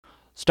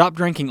Stop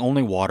drinking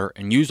only water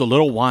and use a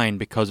little wine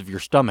because of your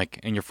stomach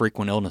and your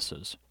frequent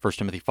illnesses. 1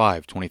 Timothy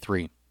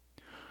 5:23.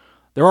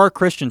 There are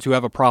Christians who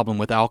have a problem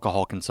with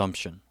alcohol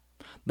consumption.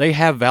 They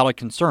have valid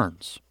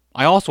concerns.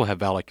 I also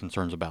have valid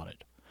concerns about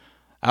it.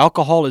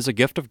 Alcohol is a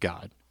gift of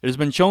God. It has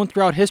been shown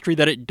throughout history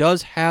that it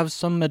does have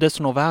some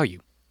medicinal value.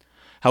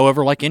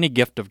 However, like any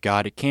gift of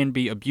God, it can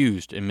be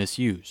abused and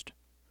misused.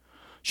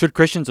 Should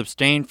Christians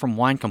abstain from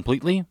wine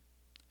completely?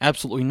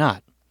 Absolutely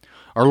not.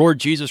 Our Lord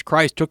Jesus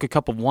Christ took a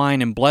cup of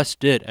wine and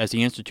blessed it as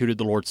he instituted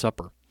the Lord's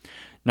Supper.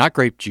 Not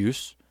grape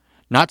juice,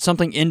 not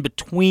something in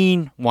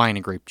between wine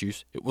and grape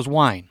juice. It was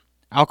wine,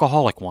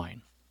 alcoholic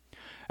wine.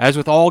 As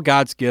with all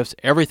God's gifts,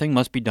 everything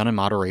must be done in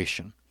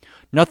moderation.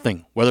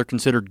 Nothing, whether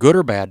considered good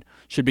or bad,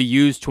 should be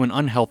used to an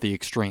unhealthy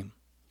extreme.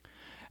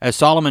 As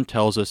Solomon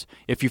tells us,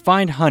 if you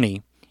find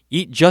honey,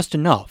 eat just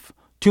enough.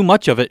 Too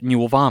much of it and you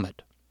will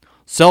vomit.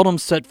 Seldom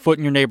set foot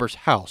in your neighbor's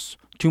house.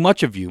 Too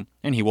much of you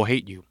and he will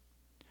hate you.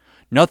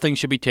 Nothing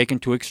should be taken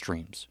to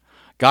extremes.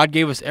 God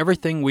gave us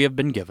everything we have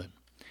been given.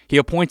 He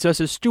appoints us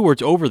as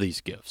stewards over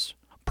these gifts.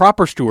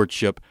 Proper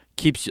stewardship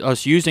keeps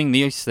us using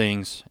these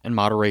things in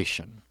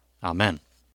moderation. Amen.